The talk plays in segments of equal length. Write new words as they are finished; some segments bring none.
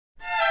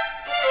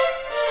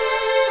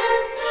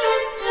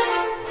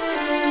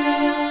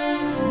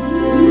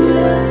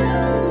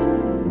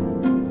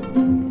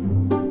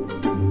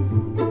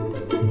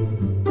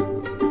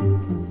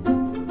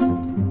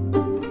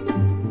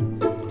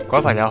各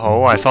位朋友好，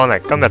我係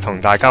Sonic， 今日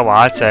同大家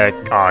玩一隻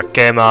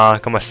game 啦，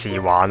今日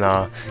試玩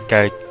啦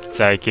嘅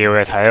就係叫你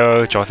睇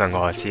到左上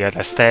角就知啦，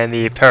就係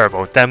Stanley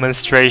Parable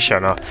Demonstration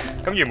啦。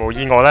咁如無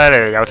意外咧，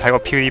你哋有睇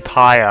過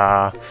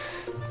PewDiePie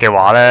嘅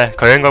話咧，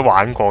佢應該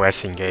玩過嘅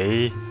前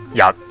幾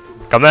日。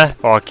咁咧，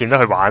我見到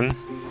佢玩，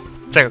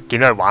即係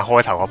見到佢玩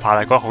開頭嗰 part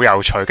咧，覺得好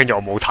有趣。跟住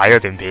我冇睇嗰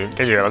段片，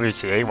跟住諗住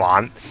自己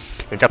玩，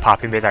然之後拍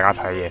片俾大家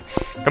睇嘅。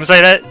咁所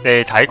以咧，你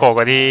哋睇過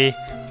嗰啲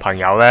朋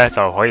友咧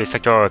就可以熄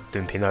咗個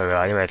段片去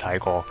啦，因為睇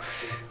過。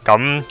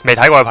咁未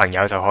睇過嘅朋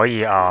友就可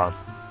以睇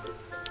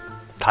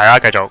啦，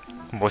繼續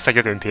唔好熄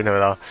咗段片去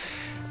啦。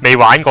未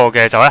玩過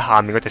嘅就喺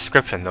下面個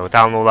description 度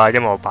download 啦，因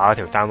為我擺咗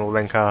條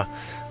download link 啦。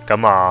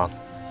咁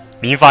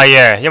免費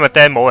嘅，因為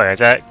demo 嚟嘅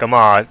啫。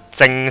咁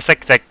正式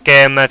隻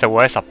game 咧就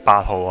會喺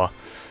18號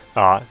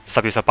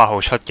10月18號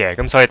出嘅。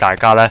咁所以大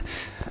家咧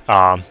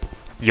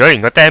如果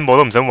連個 demo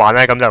都唔想玩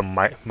咧，咁就唔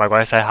係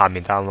鬼使喺下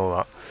面 download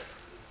啦。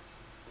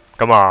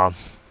咁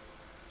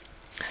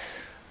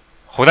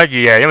好得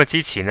意嘅，因為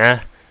之前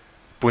咧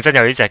本身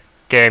有呢隻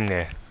game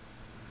嘅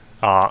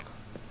哇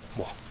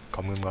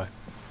咁點解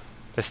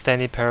The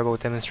Stanley Parable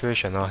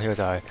Demonstration 啦，呢個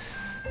就係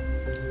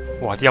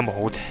哇啲音樂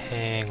好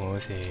聽喎，好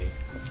似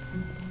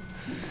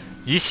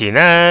以前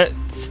咧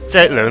即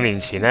係2年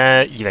前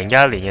咧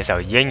2011年嘅時候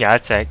已經有一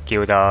隻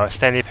叫做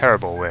Stanley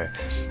Parable 嘅。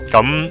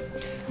咁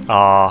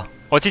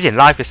我之前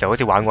live 嘅時候好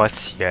似玩過一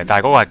次嘅，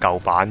但係嗰個係舊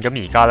版。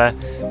咁而家咧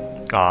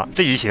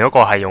即係以前嗰個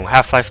係用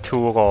Half-Life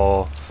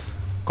 2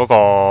嗰個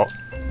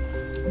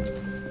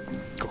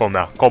咩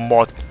啊？嗰個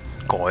mod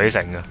改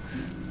成嘅。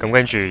咁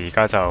跟住而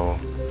家就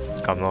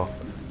咁咯。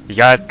而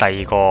家第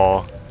二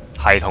個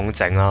系統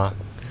整啦，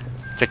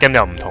隻 game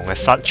有唔同嘅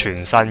全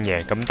新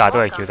嘅，咁但係都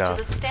係叫做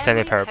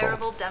Stanley Parable。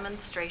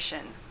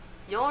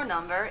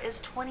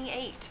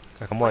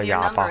咁我係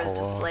28號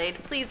咯。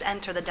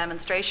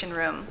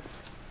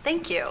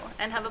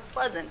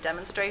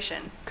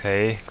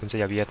OK， 咁即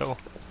係入呢一度。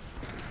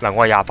嗱，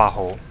我係28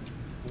號。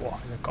哇，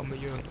咁嘅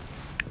樣。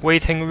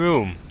Waiting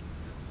room.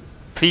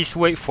 Please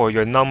wait for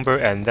your number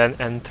and then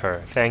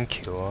enter.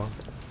 Thank you 啊。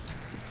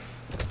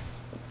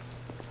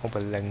可唔可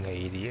以拎起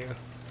呢啲嘢？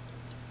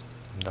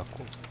唔得嘅。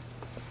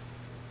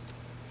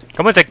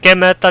咁一隻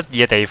game 咧得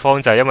意嘅地方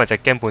就係因為隻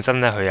game 本身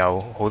咧佢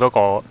有好多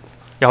個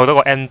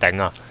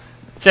ending 啊，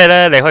即係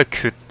咧你可以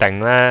決定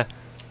咧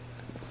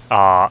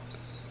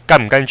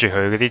跟唔跟住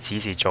佢嗰啲指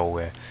示做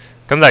嘅。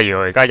咁例如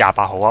我而家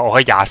28號啊，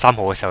我喺23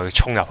號嘅時候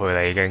衝入去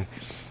啦已經。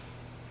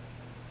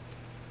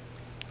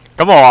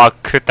咁我話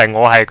決定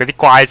我係嗰啲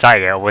乖仔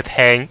嚟嘅，我會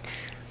聽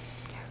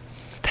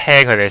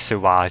佢哋説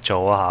話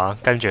做啊嚇，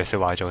跟住説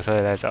話做，所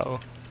以咧就冇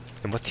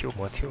乜跳。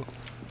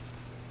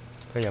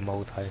跟住有冇好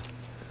睇？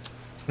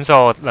咁所以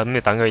我諗住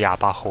等佢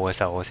28號嘅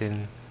時候我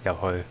先入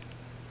去。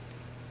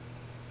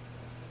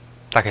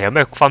但其實有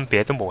咩分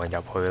別都冇人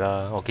入去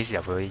啦，我幾時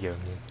入去都一樣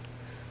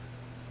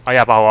嘅。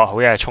28號啊，好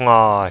嘢，衝入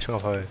去！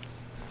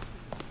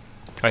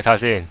我哋睇下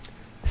先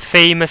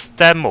 ，famous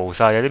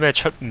demos 有啲咩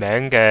出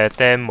名嘅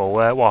demo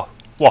咧？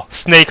哇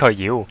 ，Snake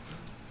妖，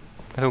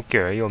呢個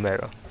叫呢個咩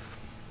㗎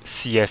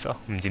 ？CS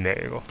唔知咩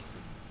嚟㗎，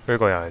呢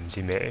個又係唔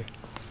知咩。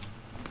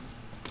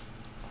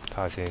睇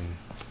下先。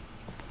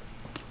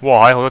哇！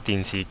好多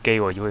電視機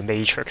喎，要去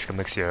Matrix 咁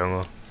嘅樣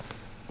咯。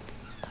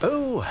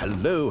Oh,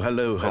 hello.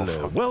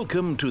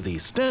 Welcome to the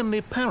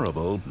Stanley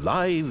Parable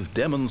live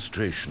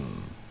demonstration.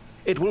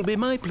 It will be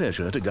my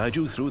pleasure to guide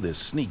you through this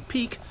sneak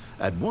peek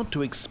at what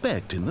to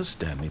expect in the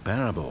Stanley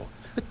Parable.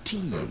 A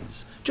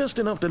tease, just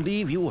enough to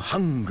leave you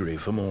hungry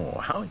for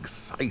more. How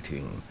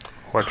exciting!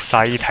 好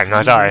exciting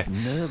啊，真係。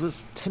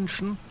 Nervous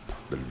tension,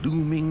 the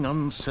looming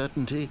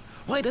uncertainty.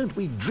 Why don't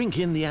we drink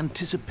in the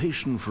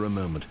anticipation for a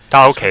moment? 真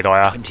係好期待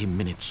啊 ！20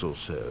 minutes or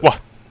so. 哇！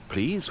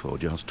 Please, for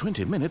just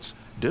 20 minutes,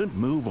 don't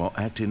move or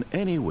act in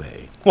any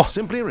way. 哇！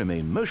 Simply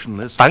remain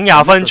motionless. 等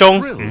20分鐘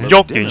唔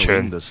喐完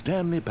全。 The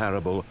Stanley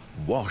Parable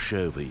wash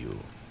over you.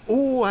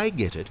 Oh, I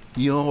get it.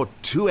 You're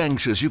too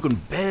anxious. You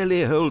can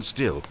barely hold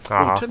still.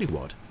 Well, tell you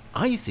what.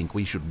 I think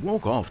we should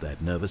walk off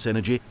that nervous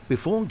energy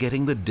before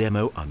getting the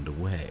demo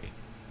underway.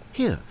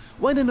 Here,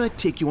 why don't I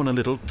take you on a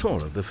little tour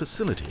of the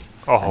facility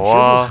and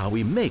show you how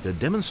we make a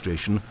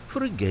demonstration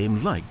for a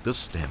game like the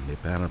Stanley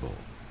Parable.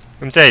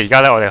 咁即係而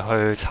家咧，我哋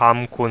去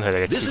參觀佢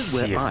哋嘅設 This is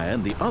施 where I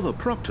and the other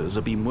proctors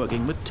have been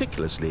working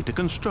meticulously to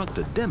construct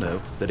a demo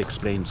that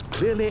explains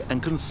clearly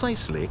and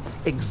concisely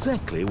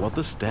exactly what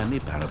the Stanley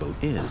Parable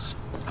is,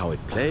 how it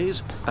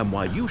plays, and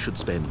why you should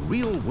spend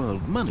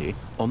real-world money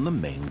on the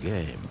main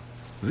game.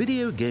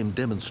 Video game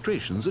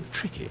demonstrations are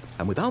tricky,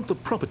 and without the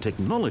proper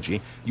technology,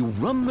 you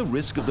run the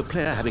risk of the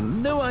player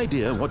having no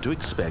idea what to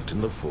expect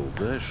in the full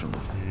version.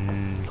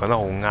 講得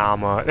好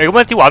啱啊！你覺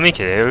得啲畫面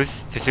其實有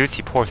少少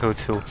似 Portal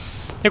 2，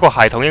 一個系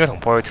統應該同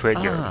Portal 2一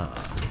樣。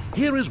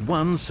Here is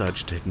one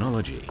such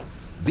technology.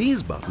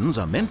 These buttons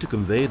are meant to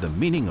convey the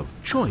meaning of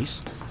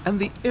choice and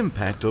the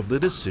impact of the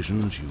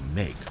decisions you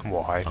make.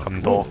 哇，係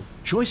咁多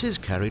choices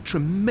carry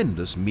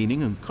tremendous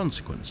meaning and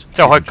consequence.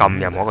 即係我可以撳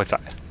任何一個掣。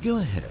 Go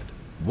ahead.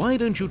 Why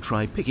don't you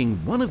try picking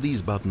one of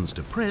these buttons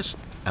to press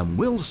and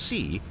we'll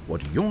see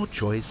what your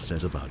choice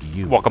says about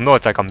you. 哇！咁多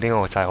個掣，撳邊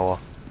個掣好啊？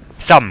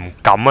試下唔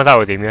撳啊，睇下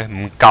會點嘅？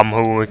唔撳佢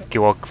會唔會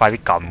叫我快啲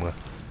撳㗎？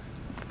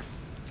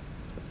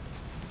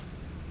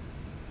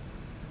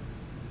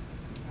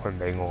佢唔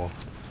理我，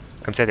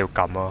咁即係一定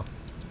要撳啊！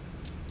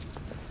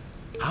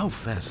 How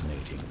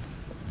fascinating.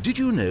 Did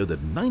you know that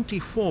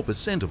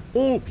 94% of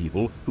all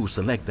people who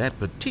select that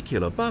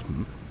particular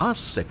button are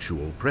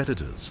sexual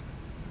predators?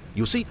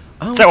 You see,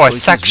 our So a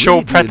choices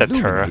sexual really do predator.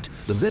 illuminate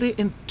the very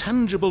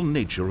intangible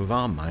nature of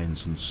our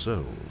minds and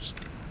souls.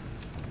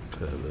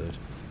 Pervert.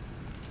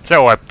 即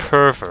係我係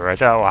pervert 啊！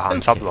即係我係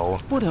鹹濕佬，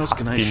 What else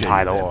can I 變 show 態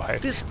you 佬我 then? 係。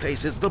 This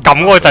place is the 撳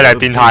嗰個掣就係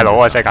變態佬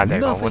啊！即係簡直講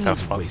Nothing，what the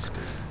is fuck？ wasted.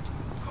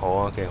 好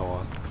啊，幾好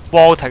啊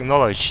 ！Wall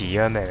technology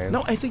啊名。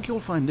 Now, I think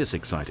you'll find this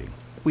exciting.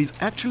 We've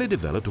actually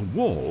developed a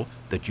wall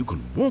that you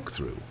can walk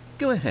through.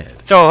 Go ahead.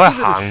 即係我可以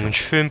Give it a 行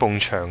穿埲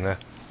牆嘅，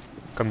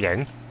咁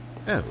型？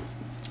 Oh,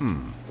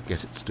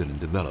 guess it's still in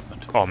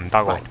development. 哦唔得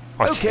喎 Right.，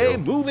我 Okay,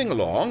 超， moving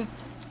along.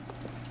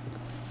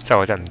 即係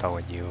我真係唔得喎，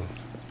要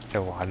即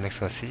係玩 X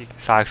個時，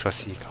嘥 X 個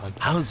時間。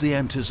 How's the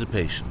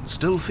anticipation?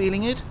 Still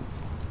feeling it?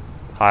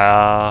 係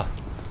啊，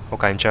好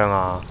緊張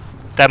啊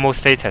！Demo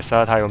status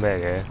啦，睇到咩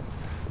嘅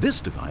This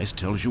device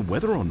tells you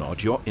whether or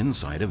not you're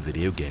inside a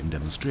video game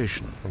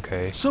demonstration.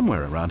 ？OK，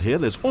 Somewhere around here,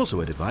 there's also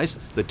a device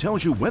that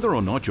tells you whether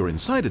or not you're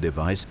inside a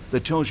device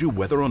that tells you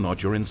whether or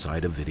not you're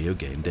inside a video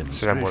game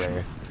算啦冇理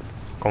demonstration.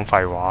 講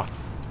廢話。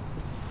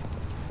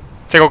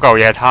即係嗰嚿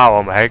嘢睇下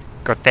我咪喺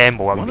個 demo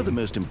入 One of the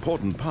面。 most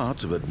important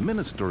parts of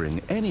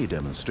administering any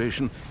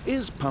demonstration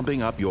is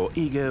pumping up your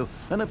ego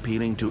and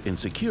appealing to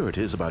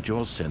insecurities about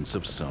your sense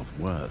of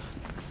self-worth.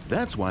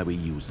 That's why we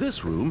use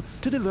this room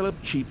to develop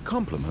cheap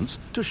compliments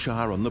to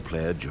shower on the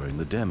player during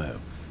the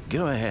demo.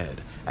 Go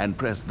ahead and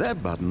press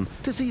that button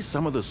to see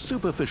some of the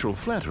superficial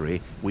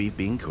flattery we've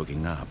been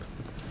cooking up.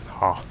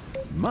 嚇！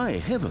 My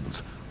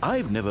heavens,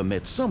 I've never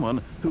met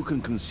someone who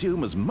can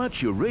consume as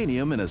much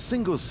uranium in a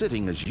single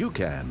sitting as you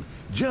can.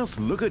 Just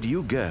look at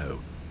you go.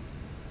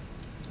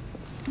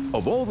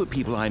 Of all the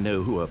people I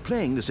know who are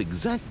playing this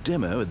exact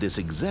demo at this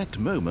exact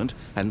moment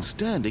and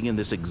standing in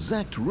this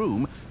exact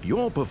room,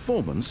 your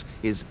performance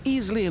is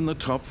easily in the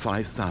top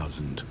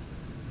 5,000.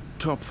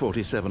 Top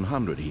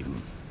 4,700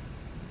 even.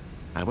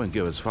 I won't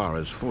go as far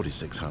as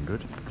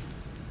 4,600.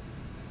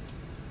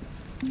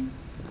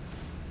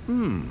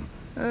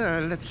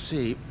 Let's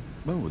see.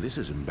 Oh, this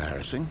is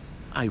embarrassing.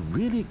 I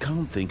really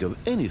can't think of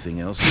anything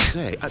else to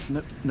say.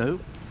 No.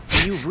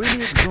 You've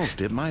really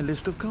exhausted my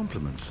list of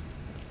compliments.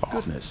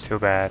 Goodness. Too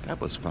bad.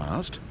 That was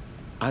fast.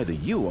 Either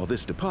you or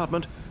this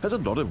department has a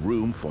lot of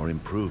room for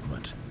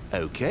improvement.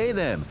 Okay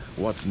then,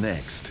 what's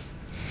next?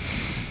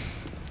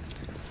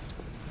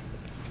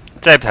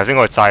 即係頭先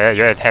個掣咧，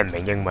如果你聽唔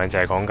明英文，就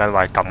係講緊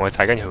話撳個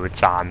掣，跟住佢會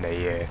讚你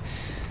嘅。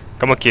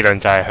咁個結論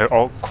就係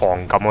我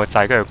狂撳個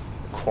掣，跟住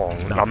狂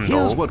Now 諗唔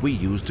here's 到 what we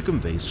use to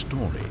convey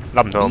story.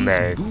 諗唔到 These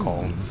咩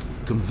講。 booths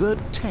convert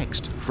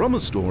text from a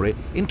story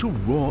into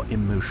raw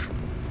emotion.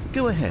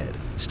 Go ahead,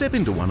 step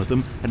into one of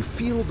them and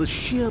feel the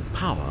sheer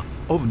power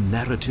of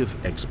narrative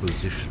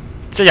exposition.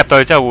 即係入到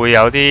去之後會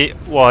有啲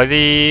哇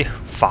啲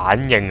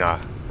反應啊，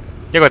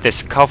一個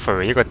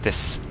discovery， 一個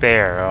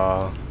despair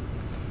啊。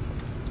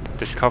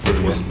discovery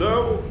It was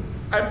low,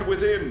 and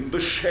within the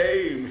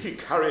shame he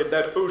carried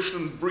that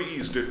ocean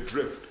breeze did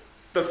drift,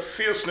 the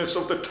fierceness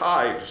of the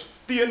tides,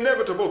 the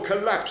inevitable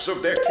collapse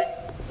of their king.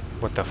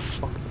 what the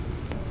fuck？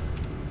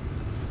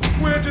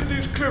 Where did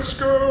these cliffs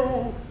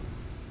go?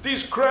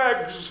 These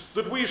crags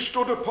that we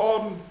stood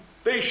upon,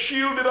 they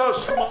shielded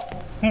us from.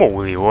 好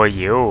無聊啊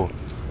妖！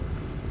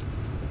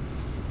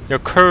有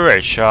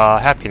courage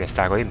啊 happiness，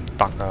 但係嗰啲唔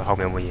得啊，後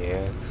面有冇嘢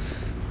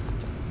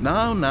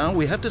啊？ Now,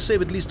 we have to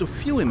save at least a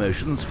few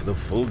emotions for the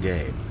full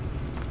game.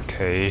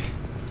 OK，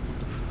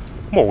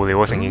好無聊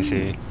啊成件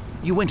事。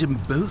 You went in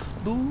both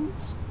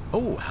booths?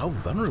 Oh, how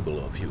vulnerable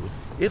of you.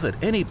 If at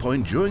any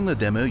point during the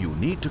demo you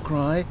need to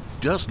cry,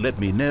 just let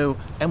me know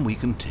and we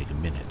can take a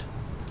minute.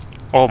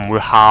 我唔會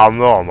喊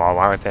咯，係嘛？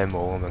玩個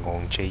demo 咁咪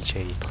講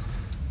JJ。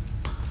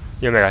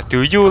有咩啊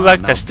 ？Do you like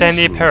the Now, this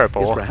Stanley room is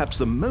Parable？ perhaps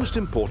the most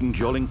important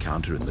you'll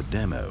encounter in the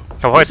demo.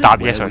 可唔可以 This is 答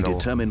where yes or we no？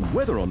 determine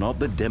whether or not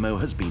the demo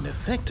has been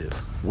effective.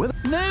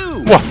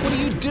 No! What? What are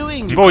you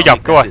doing? You唔好 can't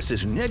入㗎 make 喂 that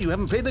decision yet. You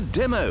haven't played the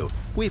demo.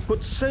 We've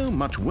put so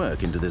much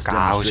work into this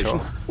搞錯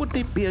demonstration. Wouldn't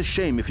it be a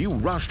shame if you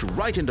rushed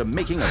right into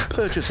making a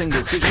purchasing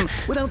decision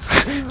without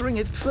savoring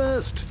it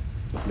first?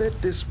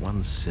 Let this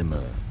one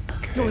simmer.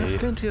 You'll Okay. have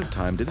plenty of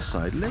time to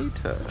decide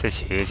later. 即係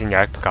遲啲先有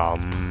得撳。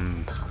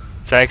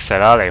即係 exit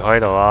啦，離開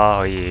度啦，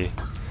可以。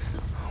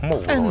好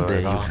無聊 And 啊 there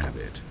而 you 家 have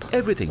it.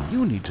 Everything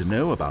you need to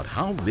know about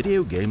how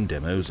video game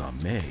demos are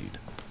made.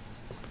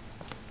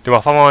 你話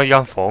翻返呢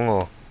間房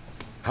喎？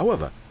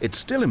 However, it's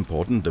still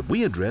important that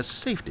we address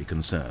safety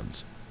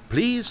concerns.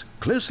 Please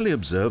closely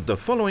observe the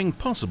following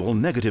possible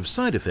negative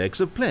side effects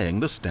of playing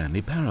the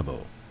Stanley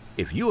Parable.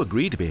 If you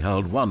agree to be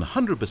held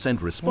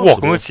 100%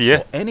 responsible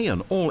for any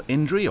and all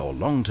injury or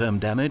long-term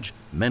damage,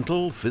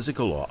 mental,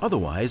 physical or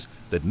otherwise,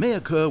 that may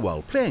occur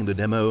while playing the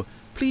demo,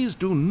 please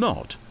do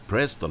not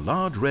press the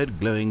large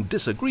red glowing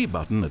disagree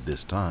button at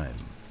this time.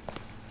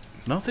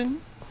 Nothing?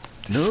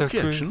 No Disagree.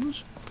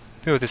 objections?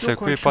 邊度 Not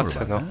disagree quite sure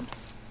button about 啊？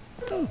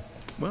 that. Oh,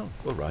 well,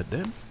 all right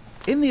then.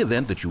 In the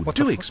event that you What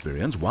the do fuck?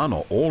 experience one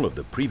or all of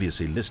the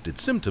previously listed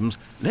symptoms,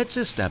 let's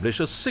establish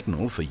a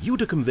signal for you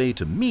to convey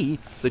to me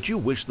that you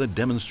wish the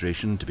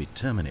demonstration to be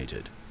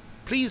terminated.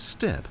 Please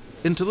step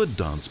into the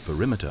dance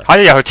perimeter. 嚇！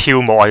又去跳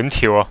舞啊？點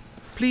跳啊？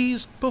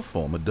 Please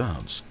perform a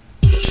dance.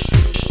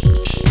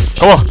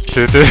 咁啊！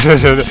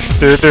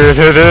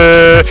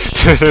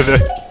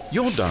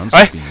 Your dance 誒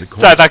has been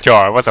真係 recorded. 得咗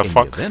啊！What the In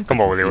the fuck？ event 咁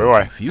that 無 you 聊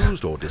啊 feel 喂！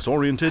 confused or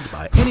disoriented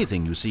by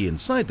anything you see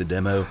inside the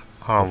demo,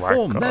 Oh my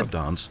perform God. that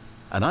dance,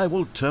 and I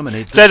will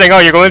terminate 即係陣間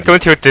我要咁樣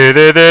跳咁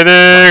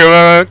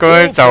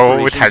樣就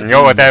會停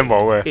咗個 demo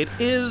嘅。 It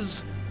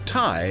is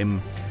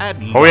time at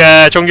好 last.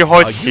 嘢，終於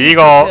開始呢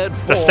個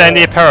The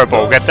Stanley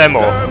Parable 嘅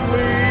demo。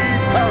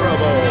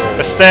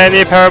 The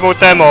Stanley Parable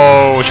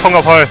Demo 衝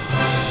入去。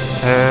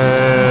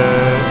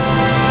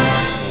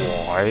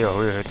哇！又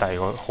好似去第二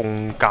個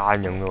空間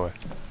咁嘅喎。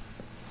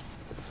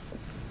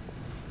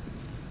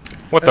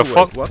What the Oh, wait,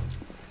 fuck？ what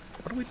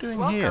are we doing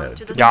here? Welcome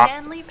to the Yeah.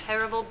 Stanley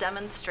Parable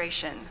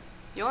Demonstration.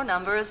 Your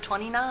number is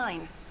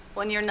 29.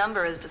 When your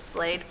number is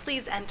displayed,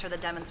 please enter the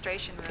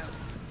demonstration room.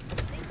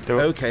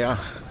 Okay,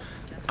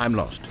 I'm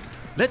lost.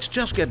 Let's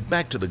just get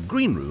back to the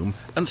green room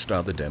and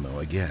start the demo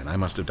again. I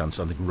must have done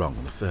something wrong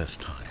the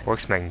first time.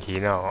 Works 明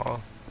顯啊！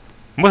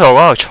唔好同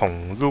我講度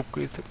重 loop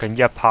緊呢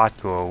一 part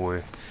嘅喎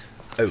會。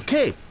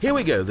 Okay, here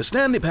we go. The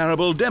Stanley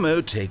Parable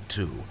Demo Take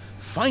 2.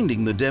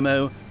 Finding the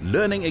demo,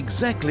 learning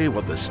exactly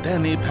what the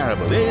Stanley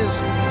Parable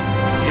is.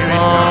 Here it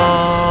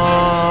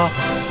comes.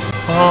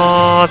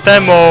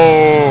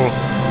 Demo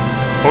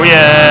好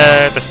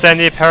嘢 ！The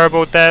Stanley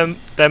Parable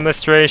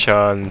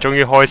Demonstration 終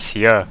於開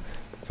始啊！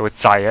有個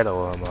掣喺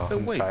度係嘛？ Oh,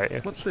 咁 wait,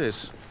 掣 what's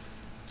this?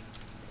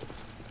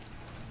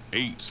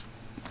 8.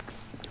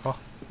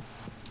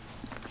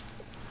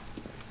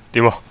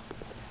 點啊？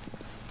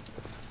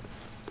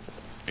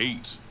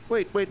 8.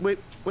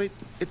 Wait.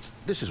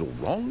 This is all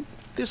wrong.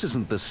 This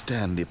isn't the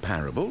Stanley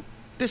Parable.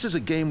 This is a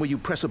game where you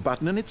press a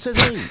button and it says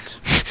 8.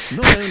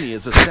 Not only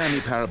is the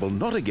Stanley Parable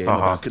not a game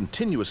about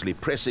continuously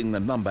pressing the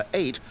number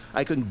 8,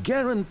 I can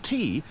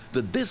guarantee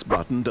that this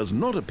button does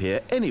not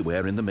appear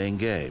anywhere in the main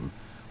game.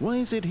 Why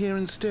is it here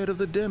instead of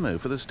the demo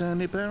for the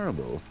Stanley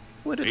Parable?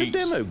 Where did the 8.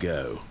 demo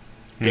go?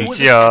 唔 There was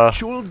知 an 啊，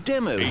 actual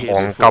demo here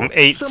黃 before. 金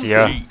 8 字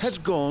啊！ Something has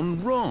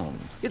gone wrong.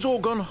 It's all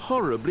gone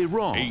horribly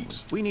wrong.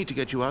 8. We need to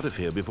get you out of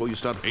here before you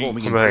start 8.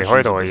 forming Come on, impressions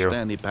hold of on, the you.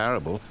 Stanley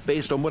Parable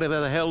based on whatever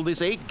the hell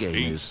this 8 game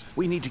 8. is.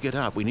 We need to get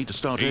up. We need to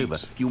start 8. over.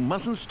 You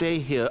mustn't stay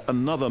here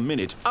another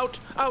minute. Out!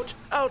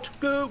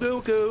 Go!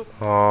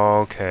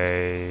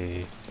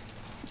 OK。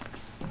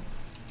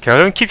其實我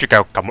想 keep 住繼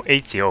續撳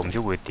A 字，我唔知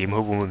會點，佢會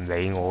唔會唔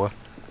理我啊？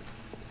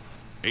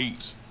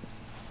 8.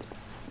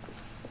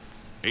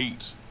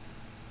 8.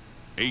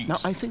 Now,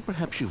 I think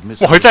perhaps you've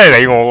missed. 哇！佢真係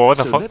理我喎！What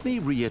the So fuck？ let me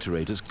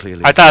reiterate as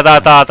clearly. 係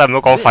得，唔好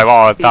講廢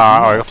話，我得，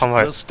我而家翻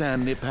去。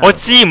 Stanley 我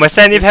知唔係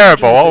Stanley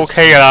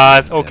Parable，OK 㗎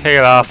啦，OK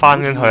㗎啦，翻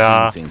緊去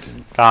啦，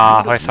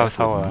得可以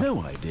收啊。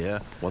 No idea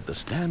what the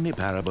Stanley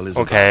Parable is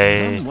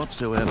Okay. about, none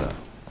whatsoever.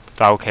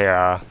 得 OK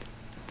啊，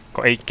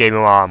個 A game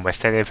啊嘛，唔係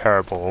Stanley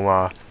Parable 啊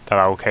嘛，得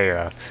啦 OK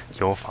啊，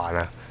要好煩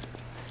啊，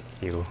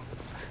要嗰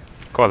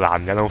個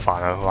男人好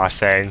煩啊，話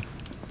聲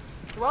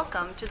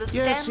Welcome to the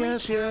Yes, Stanley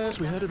yes,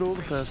 we heard it all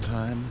the first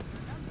time.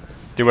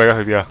 點解而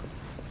家去邊啊？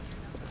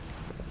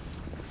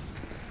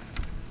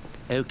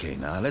 Okay,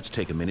 now let's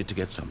take a minute to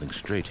get something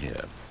straight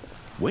here.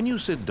 When you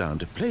sit down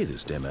to play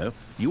this demo,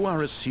 you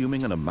are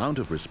assuming an amount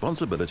of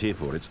responsibility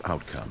for its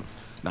outcome.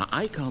 Now,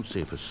 I can't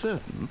say for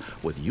certain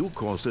whether you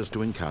caused us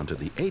to encounter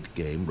the 8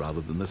 game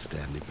rather than the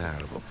Stanley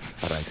Parable,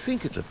 but I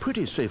think it's a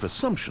pretty safe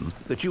assumption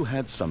that you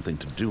had something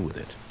to do with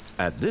it.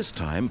 At this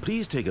time,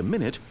 please take a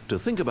minute to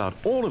think about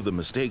all of the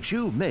mistakes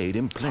you've made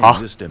in playing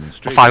this 我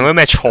demonstration. 犯咗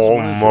咩錯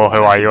as 誤 well as 喎？ your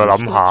佢話要我諗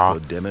mistakes 下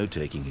for。demo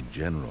taking in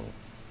general.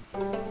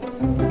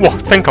 哇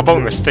 ！Think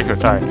about mistake 啊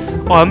真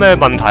係，哇有咩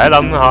問題啊？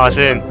諗下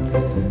先。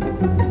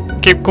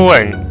Keep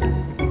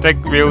going，dig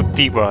real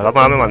deep 啊！諗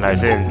下咩問題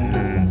先。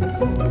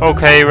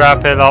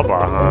OK，wrap it up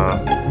啊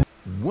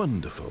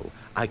Wonderful.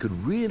 I could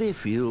really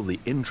feel the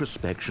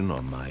introspection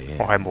on my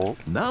我 end. 係冇。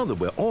 Now that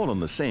we're all on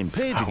the same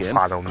page again,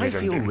 fine, I'll I make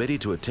feel them. ready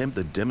to attempt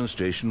the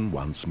demonstration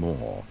once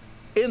more.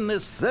 In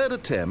this third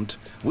attempt,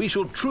 we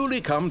shall truly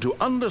come to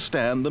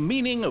understand the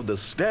meaning of the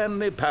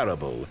Stanley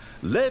Parable.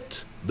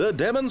 Let the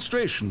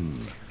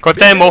demonstration. 個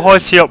demo 開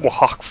始啦，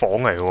哇客房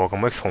嚟喎，咁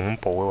鬼恐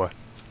怖啊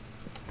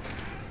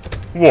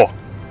喂！哇！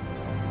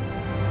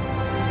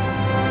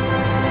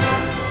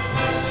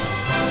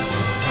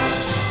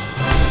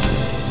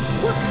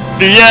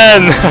 The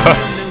end 。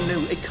 No,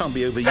 it can't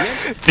be over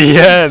yet. The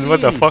I end, can't what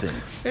see the fuck?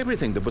 anything.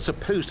 Everything that was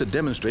supposed to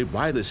demonstrate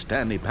why the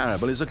Stanley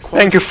Parable is a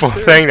Thank you for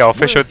quality playing the experience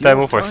official worth your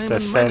demo for time the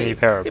and Stanley money.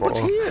 Parable. It was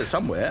here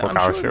somewhere, What I'm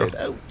else, sure of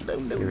yeah? it. Oh,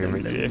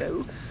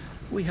 no.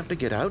 We have to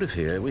get out of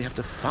here. We have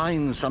to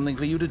find something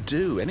for you to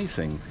do,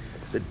 anything.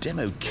 The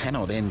demo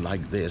cannot end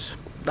like this.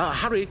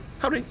 Hurry,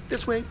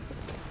 this way.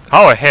 嚇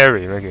係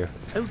Harry 咩叫？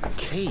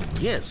 Okay,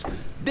 yes.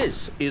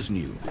 This is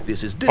new.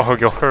 This is 哦，佢 different.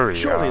 叫 Harry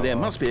Surely 啊。 there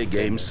must be a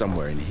game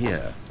somewhere in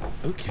here.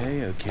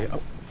 Okay, okay.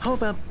 Oh, how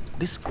about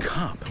this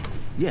cup?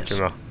 Yes.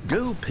 點啊？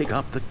 Go pick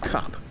up the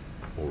cup.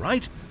 All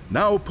right.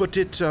 Now put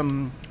it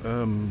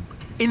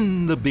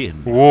in the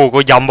bin. 哇！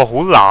個任務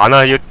好難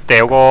啊，要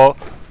掉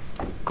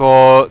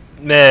個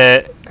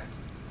咩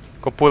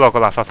個杯落個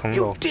垃圾桶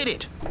You 度。 did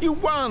it. You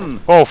won.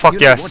 Oh, fuck you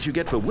know yes. what you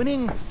get for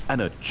winning?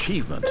 An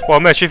achievement. 哇！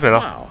咩 achievement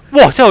啊？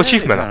 Wow. 哇！真係 Stanley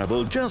achievement 啊！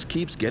 Parable just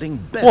keeps getting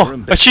better 哇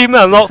and better.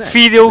 ！achievement In unlock fact,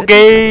 video let's take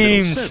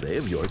a little games。 survey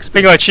of your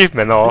邊個 experience.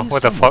 achievement 啊？ Based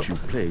What the on what fuck？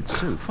 you've played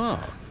so far,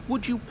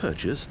 would you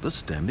purchase the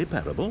Stanley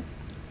Parable?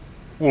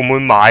 會唔會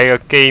買個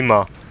game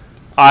啊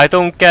？I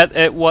don't get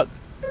it. What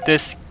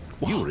this？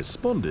 You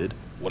responded,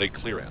 What a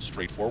clear and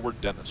straightforward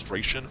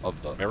demonstration of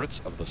the merits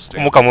of the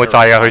我冇撳個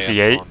掣啊，佢自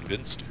己。 I am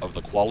convinced of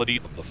the quality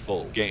of the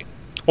full game.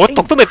 我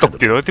讀都未讀完，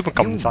點會 You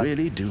撳掣？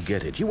 really do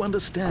get it. You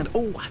understand.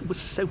 Oh, I was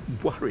so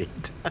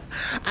worried.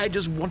 I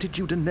just wanted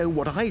you to know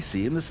what I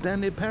see in the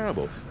Stanley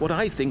Parable. What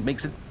I think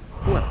makes it,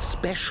 well,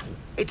 special.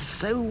 It's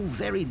so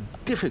very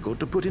difficult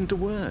to put into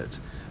words.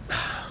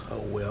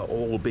 Oh, we're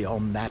all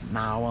beyond that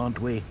now, aren't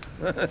we?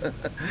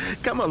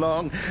 Come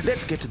along.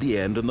 Let's get to the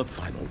end and the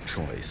final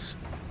choice.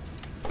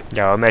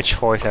 又有咩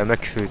choice 有咩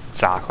抉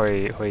擇可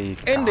以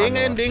揀 Ending,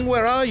 啊 ending,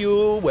 where are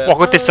you? Where 哇！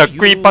個 are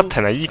disagree you? button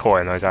係呢個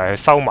原來就係佢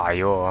收埋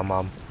咗喎，啱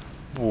啱。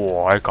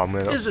哇！係咁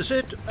嘅咯。 Is this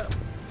it?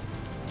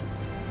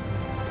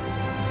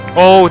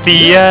 Oh,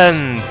 the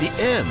end. The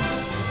end.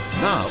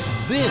 Now,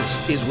 this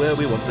is where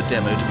we want the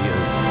demo to be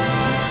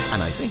over.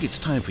 And I think it's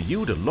time for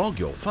you to log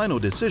your final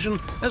decision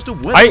as to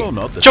whether 哎 or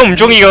not the 中唔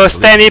中意個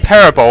Stanley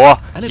Parable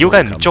啊？ And if 妖 it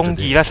梗係 comes 唔 to 中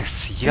意啦， this, 食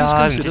屎 please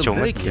啦，唔知 consider 做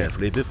very 乜嘢。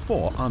 carefully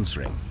before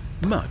answering.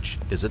 Much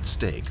is at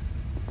stake.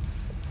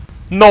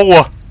 No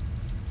啊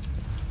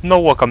！No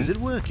啊！ Is 咁 it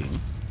working?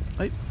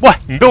 喂，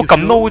唔俾我撳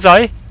No 仔，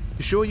 You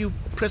sure you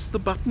pressed the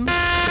button?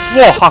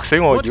 哇！嚇死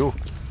我！ What? 妖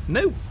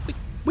No,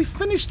 we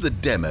finished the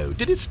demo.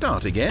 Did it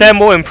start again?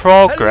 Demo in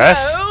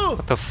progress. Hello?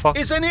 What the fuck？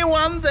 Is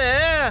anyone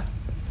there?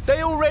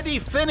 They already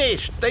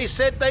finished. They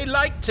said they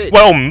liked it.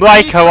 喂，我唔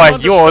like 佢喂， Need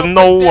someone to 要我 stop the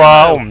No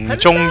啊， demo. 我唔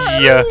中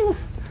意啊， Hello?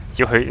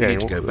 要佢 We need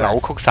to go 扭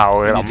back. 曲晒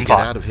我嘅 We need 諗 to get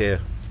法 out，of here.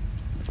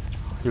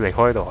 要離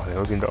開呢度啊！離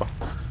開邊度啊？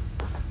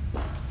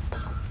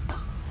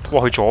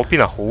哇！去左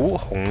邊啊，好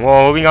紅喎！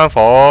嗰邊間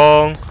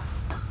房，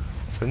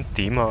想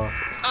點啊？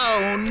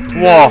 Oh,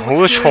 no, 哇，好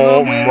多 what's 錯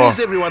going on? 誤 Where 啊 is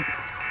everyone?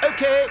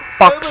 Okay,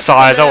 北 over to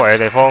晒 the 周圍嘅 left.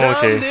 地方好 Down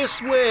似。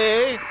 this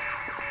way.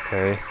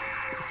 OK。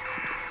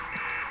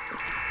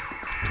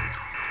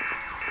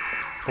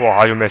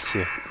哇！做咩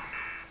事？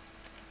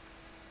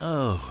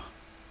 Oh,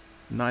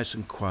 nice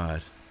and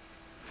quiet.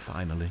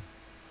 Finally.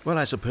 Well,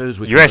 I suppose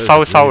we 如果係 can 收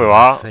both 收 agree 嘅 that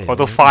話 we，我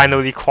都 failed.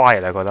 finally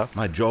quiet 啊，覺得。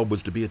 My job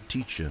was to be a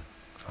teacher.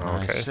 And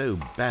I Okay. so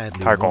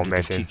badly 太講 wanted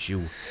咩 to 先？ teach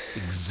you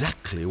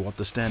exactly what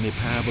the Stanley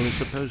Parable is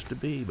supposed to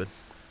be, but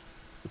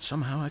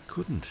somehow I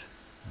couldn't.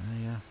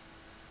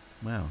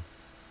 Well,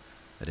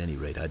 at any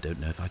rate, I don't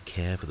know if I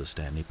care for the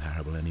Stanley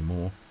Parable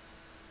anymore.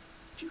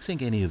 Do you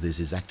think any of this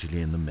is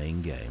actually in the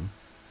main game?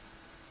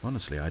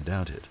 Honestly, I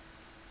doubt it.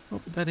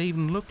 What would that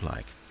even look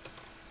like?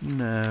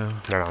 No,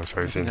 飲啖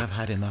水 I 先 think。I've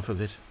had enough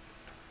of it.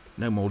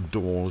 No more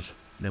doors,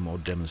 no more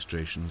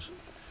demonstrations,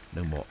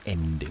 no more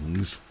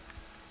endings.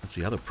 That's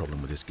the other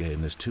problem with this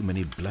game. There's too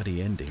many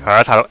bloody endings. 係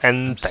啊，太多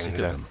I'm sick ending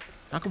of 啫。 them.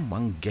 How can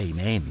one game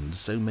end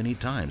so many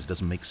times? It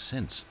doesn't make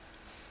sense.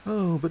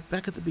 Oh, but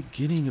back at the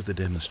beginning of the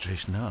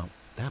demonstration, now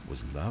that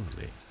was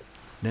lovely.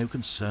 No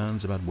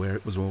concerns about where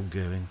it was all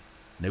going.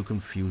 No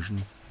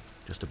confusion.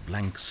 Just a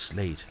blank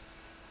slate.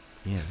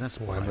 Yes, that's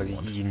what I 喂，咪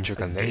want. 現咗 A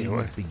近你 game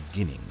喂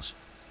of！beginnings.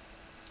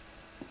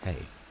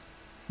 Hey,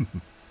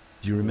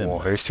 do you 哇！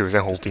 remember 佢啲笑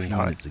聲好 just a 變 few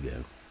態。 minutes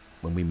ago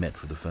when we met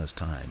for the first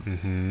time?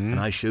 嗯 And 哼。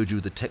 I showed you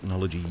the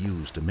technology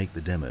used to make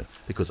the demo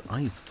because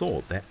I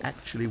thought there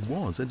actually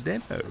was a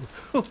demo.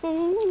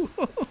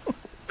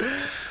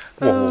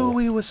 Oh,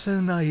 we were so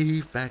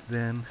naive back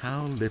then.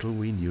 How little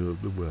we knew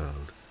of the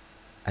world.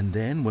 And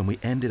then when we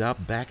ended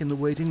up back in the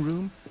waiting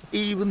room,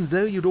 even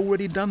though you'd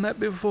already done that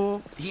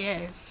before,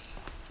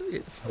 yes,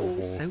 it's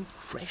all so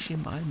fresh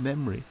in my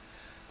memory.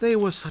 They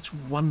were such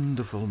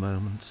wonderful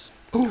moments.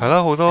 係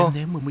啦，好多 And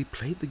then when we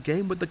played the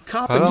game with the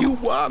cup Huh? and you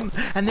won,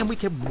 and then we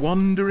kept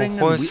wandering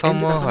and we 好開心啊，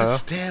 ended up in a係啊。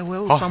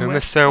 stairwell 啊，有 somewhere. 咩 And we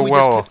just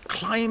stairwell 啊？ kept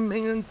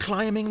climbing and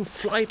climbing,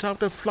 flight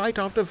after flight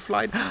after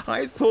flight.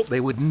 I thought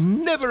they would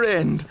never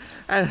end.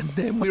 And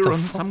then we were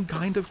on some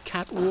kind of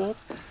catwalk.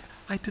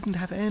 I didn't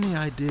have any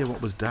idea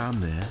what was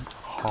down there.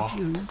 Did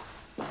you?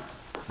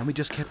 And we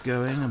just kept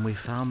going and we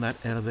found that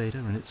elevator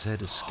and it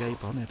said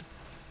escape on it.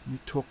 We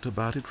talked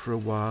about it for a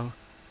while.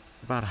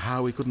 About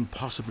how we couldn't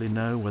possibly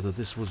know whether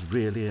this was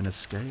really an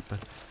escape,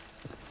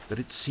 but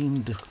it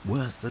seemed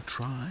worth a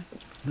try,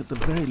 and at the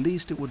very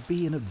least it would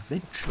be an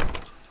adventure.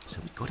 So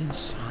we got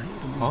inside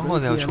and we Oh,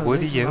 rode they the were trying to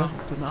elevator get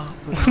up and up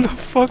and What the up.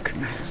 fuck？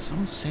 We had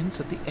some sense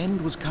that the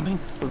end was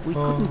coming, but we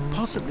couldn't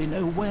possibly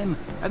know when.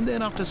 And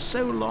then after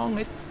so long,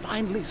 it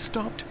finally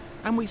stopped,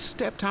 and we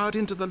stepped out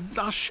into the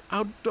lush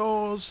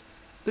outdoors,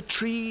 the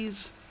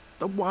trees,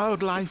 the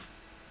wildlife,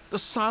 the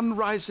sun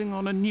rising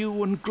on a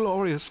new and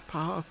glorious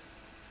path.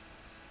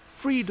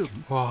 Freedom.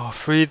 哇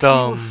We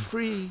 ，freedom were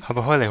free. 係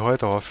咪可以離開呢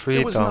度啊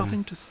There was ？freedom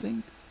nothing to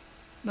think,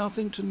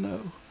 nothing to know.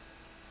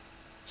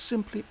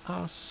 Simply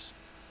us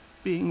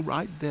being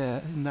right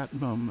there in that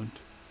moment.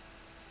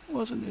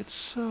 Wasn't it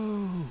so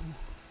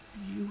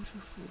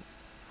beautiful?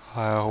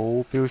 係啊，好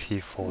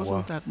beautiful Wasn't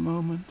啊！ that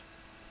moment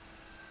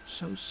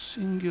so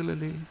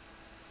singularly,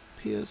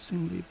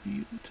 piercingly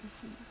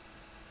beautiful?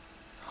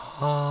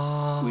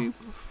 啊 We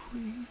were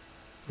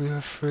free.，we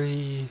are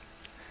free。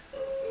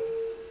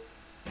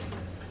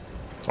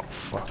哦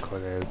fuck， 佢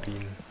哋喺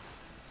邊？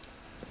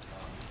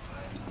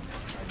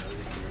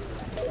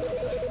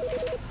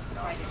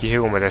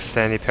咦，我咪就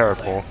Stanley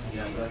Parable。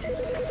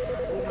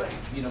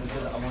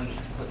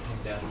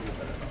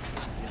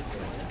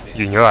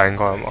完咗啦，應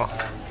該係嘛？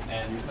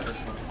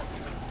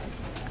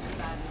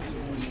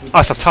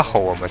啊，17號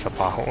啊，唔係18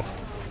號。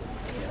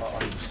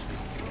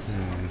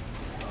嗯。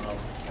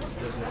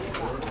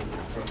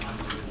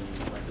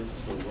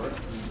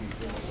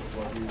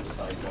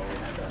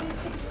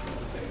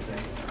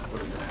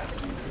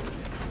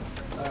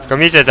咁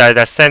呢隻就係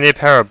The Stanley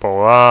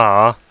Parable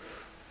啦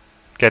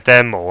嘅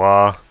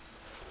demo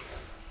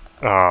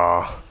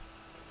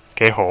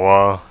幾好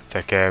啊！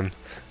隻 game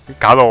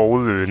搞到好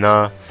亂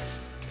啦。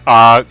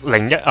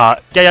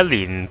11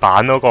年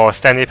版嗰個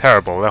Stanley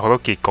Parable 咧好多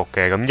結局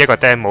嘅，咁一個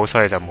demo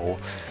所以就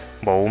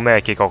冇咩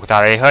結局，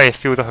但係你可以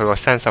feel 到佢個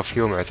sense of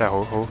humour 真係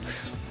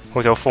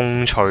好似好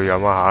風趣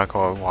咁啊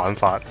個玩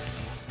法。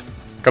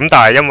咁但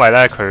係因為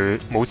咧佢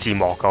冇字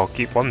幕㗎，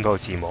我揾唔到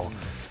字幕。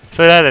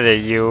所以咧，你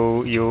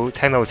哋要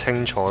聽到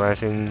清楚咧，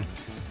先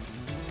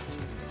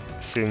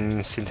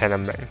聽得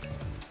明。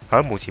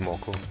冇字幕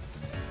噶，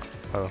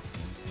係咯。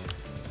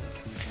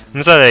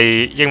咁所以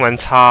你英文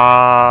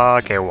差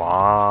嘅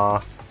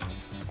話，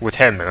會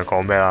聽唔明佢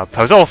講咩啦。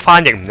頭先我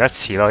翻譯唔一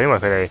次咯，因為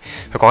佢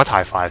講得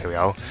太快條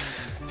友。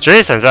總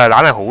之純粹係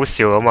懶係好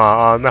笑啊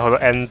嘛，咩好多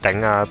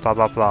ending 啊，blah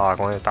blah blah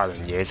講咗大輪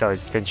嘢之後，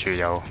跟住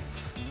又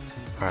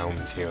我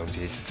唔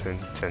知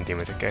想點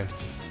啊隻 game。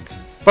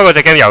不過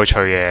隻 game 有趣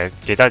嘅，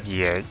幾得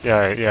意嘅，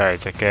因為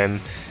隻 game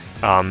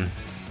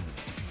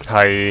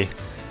係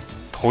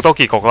好多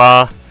結局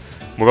啦，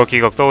每個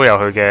結局都有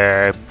佢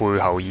嘅背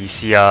後意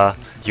思啊。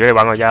如果你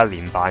玩過11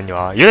年版嘅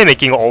話，如果你未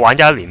見過我玩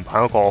11年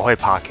版嗰個，我可以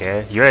拍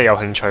嘅。如果你有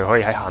興趣，可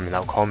以喺下面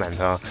留 comment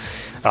啦。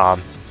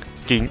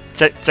即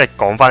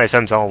講翻你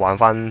想唔想我玩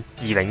翻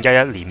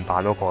2011年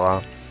版嗰個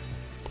啦？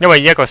因為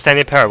一個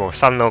Stanley Parable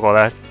新嗰個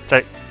咧，即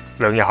係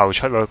2日後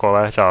出嗰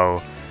個咧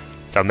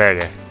就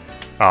咩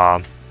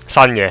嘅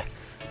新嘅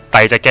第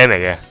二隻 game 嚟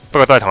嘅，不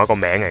過都係同一個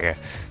名嚟嘅。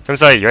咁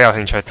所以如果有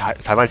興趣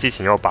睇翻之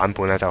前嗰個版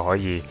本咧，就可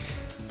以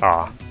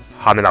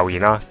下面留言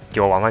啦，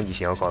叫我玩翻以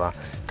前嗰個啦。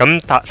咁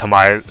同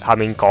埋下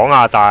面講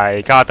下大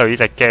家對呢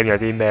隻 game 有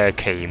啲咩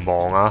期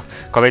望啊？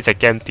覺得呢隻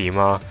game 點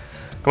啊？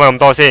咁咁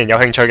多先，有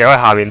興趣嘅可以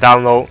下面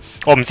download。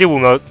我唔知會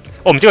唔會，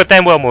我唔知個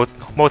demo 有冇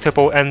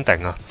multiple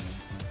ending 啊，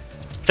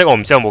即係我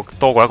唔知有冇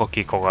多過一個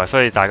結局啊。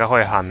所以大家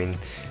可以下面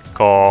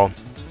個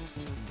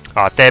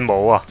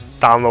demo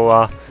download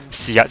啦。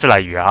試下，即係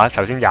例如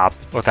頭先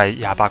我第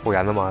28個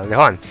人啊嘛，你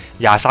可能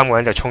23個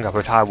人就衝入去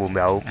睇下會唔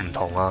會有唔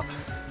同啊，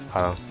係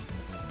啊，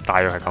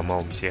大約係咁啊，我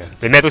唔知啊，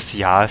你咩都試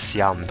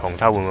下唔同，睇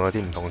下會唔會有啲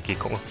唔同嘅結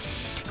局啊。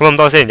咁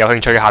多先，有興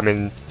趣嘅下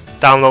面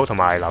download 同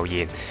埋留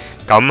言，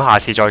咁下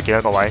次再見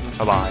啦各位，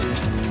拜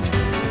拜。